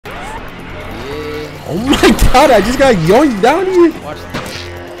Oh my god, I just got yoinked down here. Watch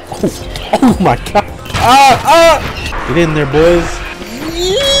Oh, oh my god. Get in there, boys.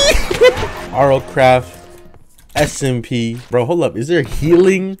 Rlcraft SMP. Bro, hold up. Is there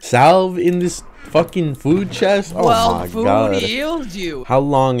healing salve in this fucking food chest? Oh my god. Food heals you. How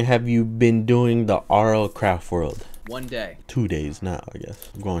long have you been doing the Rlcraft world? 1 day. 2 days now, I guess.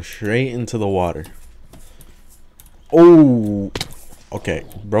 I'm going straight into the water. Oh. Okay,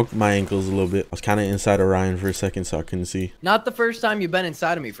 broke my ankles a little bit. I was kind of inside of Ryan for a second, so I couldn't see. Not the first time you've been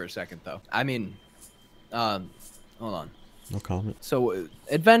inside of me for a second, though. I mean, hold on. No comment. So,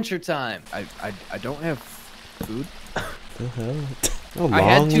 adventure time. I don't have food. The hell? How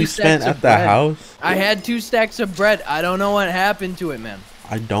long we spent at the house? I had 2 stacks of bread. I don't know what happened to it, man.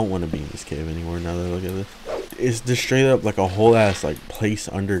 I don't want to be in this cave anymore now that I look at this. It's just straight up like a whole ass like place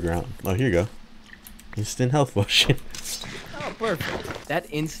underground. Oh, here you go. Instant health potion. Oh, perfect. That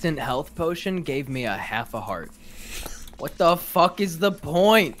instant health potion gave me a half a heart. What the fuck is the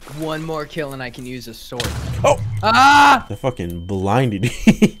point? 1 more kill and I can use a sword. Oh! Ah! That fucking blinded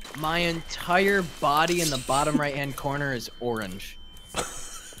me. My entire body in the bottom right-hand corner is orange.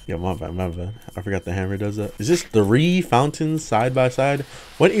 Yeah, my bad, my bad. I forgot the hammer does that. Is this 3 fountains side by side?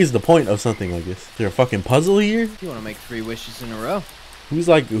 What is the point of something like this? Is there a fucking puzzle here? You want to make 3 wishes in a row? Who's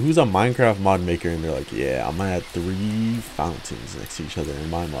a Minecraft mod maker and they're like, yeah, I'm gonna add 3 fountains next to each other in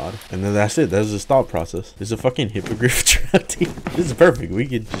my mod. And then that's it. That's his thought process. There's a fucking hippogriff trapped here. This is perfect. We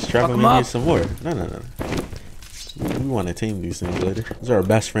could just trap him in here some more. No. We want to tame these things later. Those are our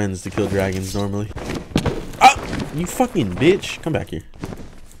best friends to kill dragons normally. Ah! You fucking bitch. Come back here.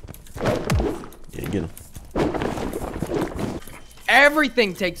 Yeah, get him.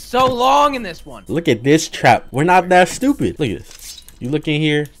 Everything takes so long in this one. Look at this trap. We're not that stupid. Look at this. You look in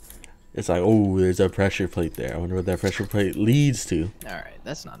here, it's like, oh, there's a pressure plate there. I wonder what that pressure plate leads to. Alright,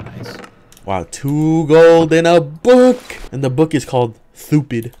 that's not nice. Wow, 2 gold in a book. And the book is called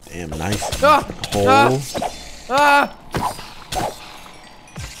Stupid. Damn, nice. Hole.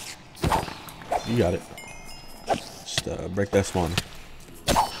 You got it. Just break that spawner.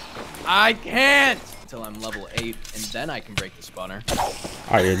 I can't! Until I'm level 8, and then I can break the spawner.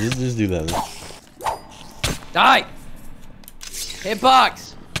 Alright, yeah, just do that then. Die!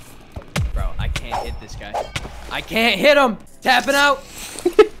 Hitbox! Bro, I can't hit this guy. I can't hit him! Tapping out!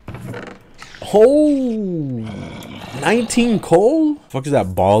 Oh, 19 coal? Fuck is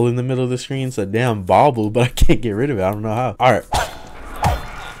that ball in the middle of the screen? It's a damn bauble, but I can't get rid of it. I don't know how. Alright.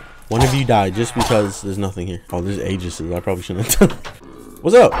 One of you died just because there's nothing here. Oh, there's Aegises. I probably shouldn't have done.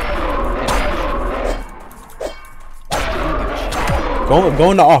 What's up? Go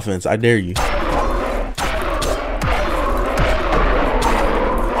into offense. I dare you.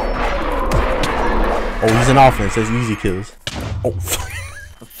 Oh, he's in offense. That's easy kills. Oh,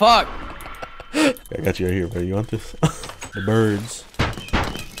 fuck. I got you right here, bro. You want this? The birds.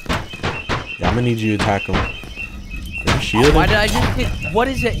 Yeah, I'm gonna need you to attack them. Are you shielding? Why did I just hit? What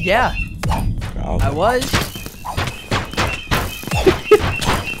is it? Yeah. I was. Jesus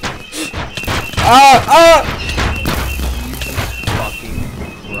fucking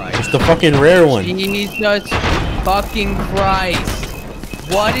Christ. It's the fucking rare one. Jesus fucking Christ.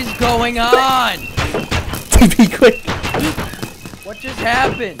 What is going on? Be quick. What just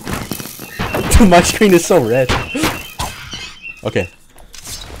happened? Dude, my screen is so red. Okay.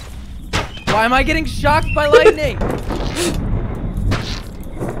 Why am I getting shocked by lightning?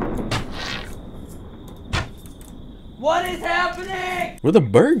 What is happening? Where'd the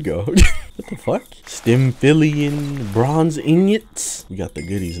bird go? What the fuck? Stimphilian bronze ingots. We got the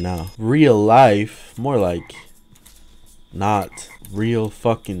goodies now. Real life. More like not real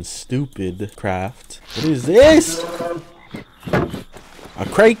fucking stupid craft. What is this? A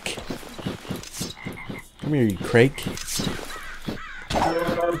crake. Come here, you crake.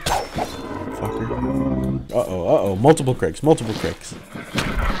 Fucker. Uh-oh. Multiple crakes.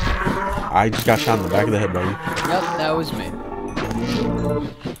 I just got shot in the back of the head, buddy. Yep, that was me.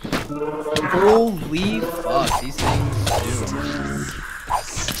 Holy fuck, these things do.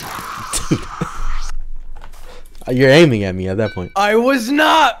 You're aiming at me at that point. I was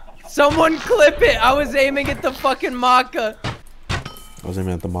not! Someone clip it! I was aiming at the fucking maca. I was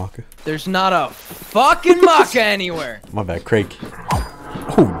aiming at the maca. There's not a fucking maca anywhere. My bad, crake.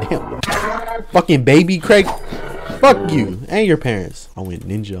 Oh, damn. Fucking baby crake. Fuck you and your parents. I went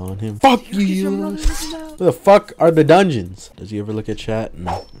ninja on him. Fuck you. Where the fuck are the dungeons? Does he ever look at chat?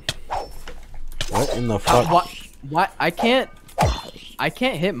 No. What in the fuck? What? I can't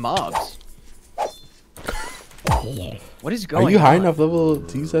hit mobs. What is going on? Are you high enough level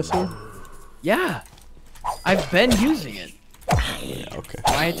to use that sword? Yeah. I've been using it. Yeah, okay.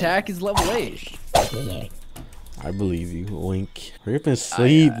 My attack is level 8. I believe you. Wink. Hurry up and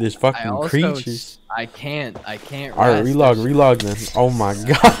sleep. There's fucking creatures. I can't Alright, relog then. Oh my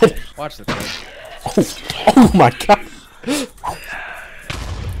god. Watch the clip. Oh my god.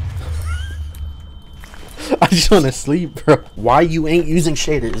 I just want to sleep, bro. Why you ain't using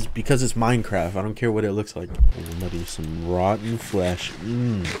shaders? Because it's Minecraft. I don't care what it looks like. Everybody, some rotten flesh.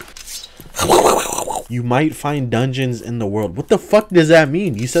 You might find dungeons in the world. What the fuck does that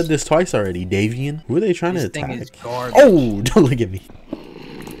mean? You said this twice already, Davian. Who are they trying to attack? Oh, don't look at me.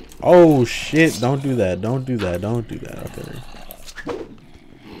 Oh shit, don't do that. Don't do that. Don't do that. Okay.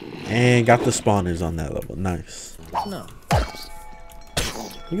 And got the spawners on that level. Nice. No.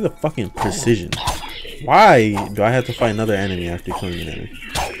 Look at the fucking precision. Why do I have to fight another enemy after killing an enemy?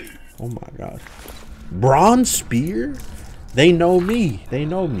 Oh my god. Bronze spear? They know me. They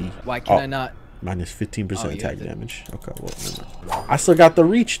know me. Why can I not? Minus 15% attack damage. Okay, well, never. I still got the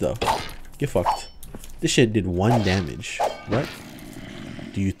reach though. Get fucked. This shit did 1 damage. What?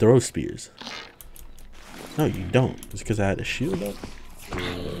 Do you throw spears? No, you don't. It's because I had a shield up.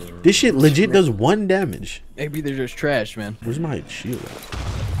 This shit legit does 1 damage. Maybe they're just trash, man. Where's my shield at?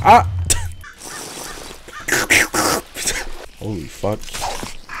 Ah! Holy fuck.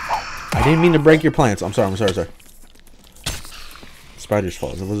 I didn't mean to break your plants. I'm sorry, sorry. Spider's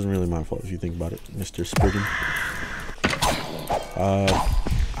fault. It wasn't really my fault if you think about it, Mr. Spriggin.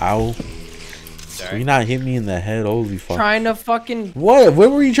 Ow. Sorry. You not hit me in the head? Holy fuck. Trying to fucking... What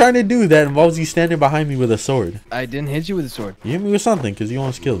were you trying to do that involves you standing behind me with a sword? I didn't hit you with a sword. You hit me with something because you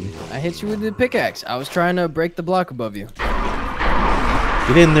almost killed me. I hit you with the pickaxe. I was trying to break the block above you.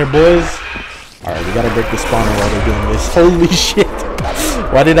 Get in there, boys. Alright, we gotta break the spawner while they're doing this. Holy shit.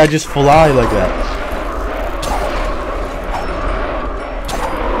 Why did I just fly like that?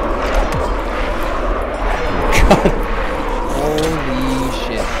 God. Holy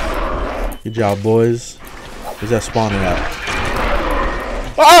shit. Good job, boys. Where's that spawner at?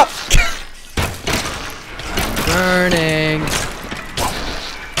 Ah! Burning.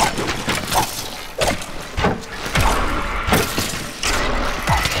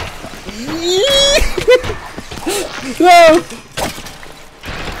 No!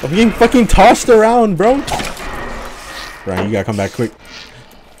 I'm getting fucking tossed around, bro. Ryan, you gotta come back quick.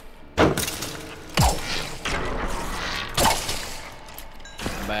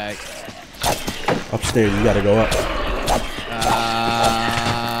 Come back. Upstairs, you gotta go up.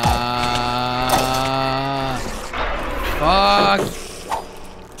 Fuck.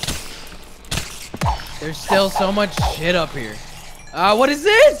 There's still so much shit up here. What is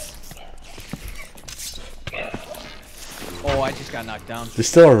this? Oh, I just got knocked down. There's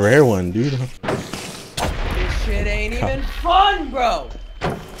still a rare one, dude. This shit ain't even fun, bro.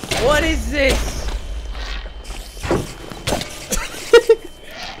 What is this?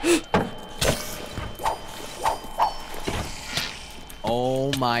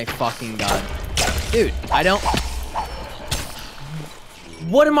 Oh my fucking god. Dude, I don't...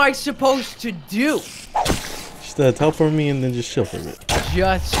 What am I supposed to do? Just teleport me and then just chill for a bit.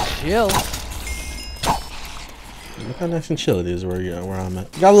 Just chill? Look how nice and chill it is where I'm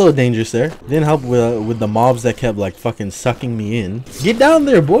at. Got a little dangerous there. Didn't help with the mobs that kept like fucking sucking me in. Get down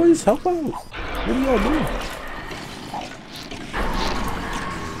there, boys. Help out. What are y'all doing?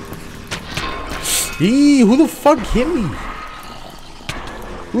 Eee, who the fuck hit me?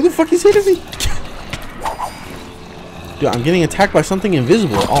 Who the fuck is hitting me? Dude, I'm getting attacked by something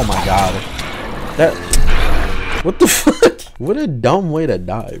invisible. Oh my god. That... What the fuck? What a dumb way to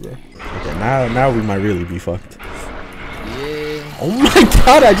die, bro. Okay, now we might really be fucked. Yeah. Oh my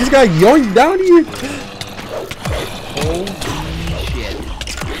god, I just got yoinked down here. Holy shit.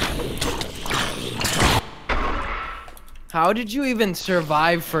 How did you even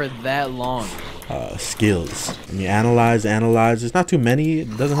survive for that long? Skills. I mean, analyze. There's not too many.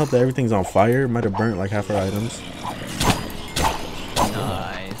 It doesn't help that everything's on fire. Might have burnt like half our items.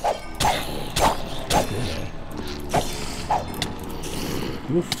 Nice.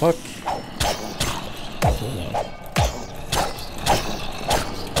 Who the fuck?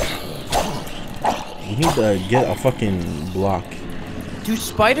 You need to get a fucking block. Do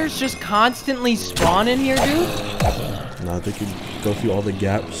spiders just constantly spawn in here, dude? No, they could go through all the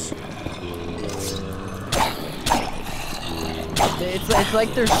gaps. It's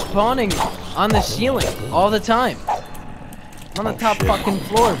like they're spawning on the ceiling all the time. On the top fucking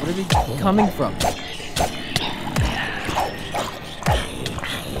floor. Where are they coming from?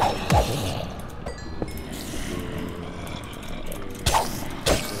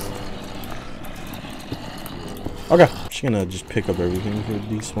 Okay. I'm just gonna pick up everything for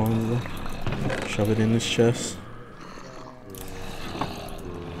these spawns. Shove it in this chest.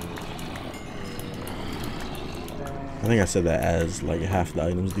 I think I said that as like half the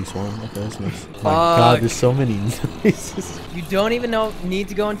items despawn. Okay, that's nice. Oh my Fuck. god, there's so many noises. You don't even need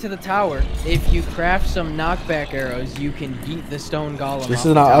to go into the tower. If you craft some knockback arrows, you can beat the stone golem. This off is the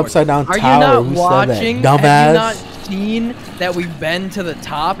an tower. upside down Are tower. you not Who watching? said that? Dumbass. Have you not seen that we've been to the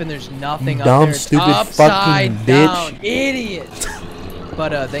top and there's nothing up Dumb, there? It's stupid upside fucking down. bitch. Idiot.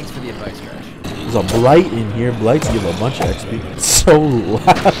 But thanks for the advice, Trash. There's a blight in here. Blights give a bunch of XP. It's so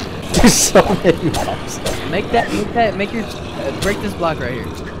loud. There's so many mobs. Make your break this block right here.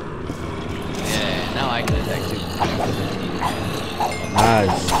 Yeah, now I can attack too.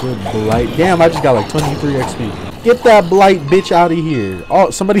 Nice, good blight. Damn, I just got like 23 XP. Get that blight bitch out of here. Oh,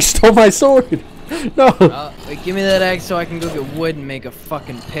 somebody stole my sword. No. Wait, give me that axe so I can go get wood and make a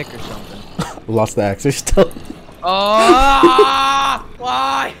fucking pick or something. Lost the axe. They're still. Oh,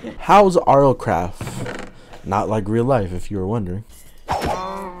 why? How's Rlcraft? Not like real life, if you were wondering.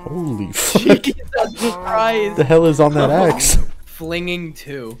 Holy fuck. Jesus Christ. What the hell is on that axe? Flinging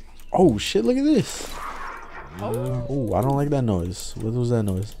 2. Oh shit, look at this. Oh, I don't like that noise. What was that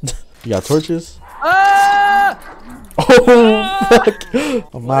noise? You got torches? Ah! Oh, fuck.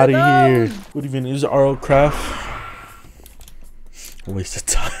 I'm out of here. What even is Rlcraft? Waste of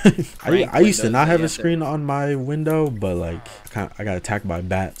time. I used to not have a screen on my window, but like I got attacked by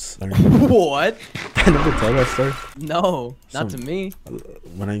bats. What? I never tell that story. No, not to me.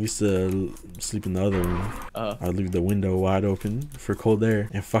 When I used to sleep in the other room, I'd leave the window wide open for cold air,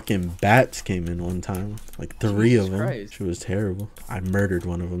 and fucking bats came in one time, like 3 of them. Christ. She was terrible. I murdered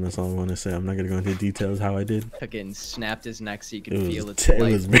one of them. That's all I want to say. I'm not gonna go into details how I did. Took it and snapped his neck so you could feel its It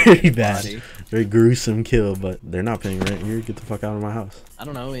was very bad, body. very gruesome kill. But they're not paying rent here. Get the fuck out of my house. I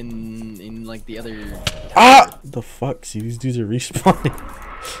don't know, in like the other. Ah! The fuck? See, these dudes are respawning.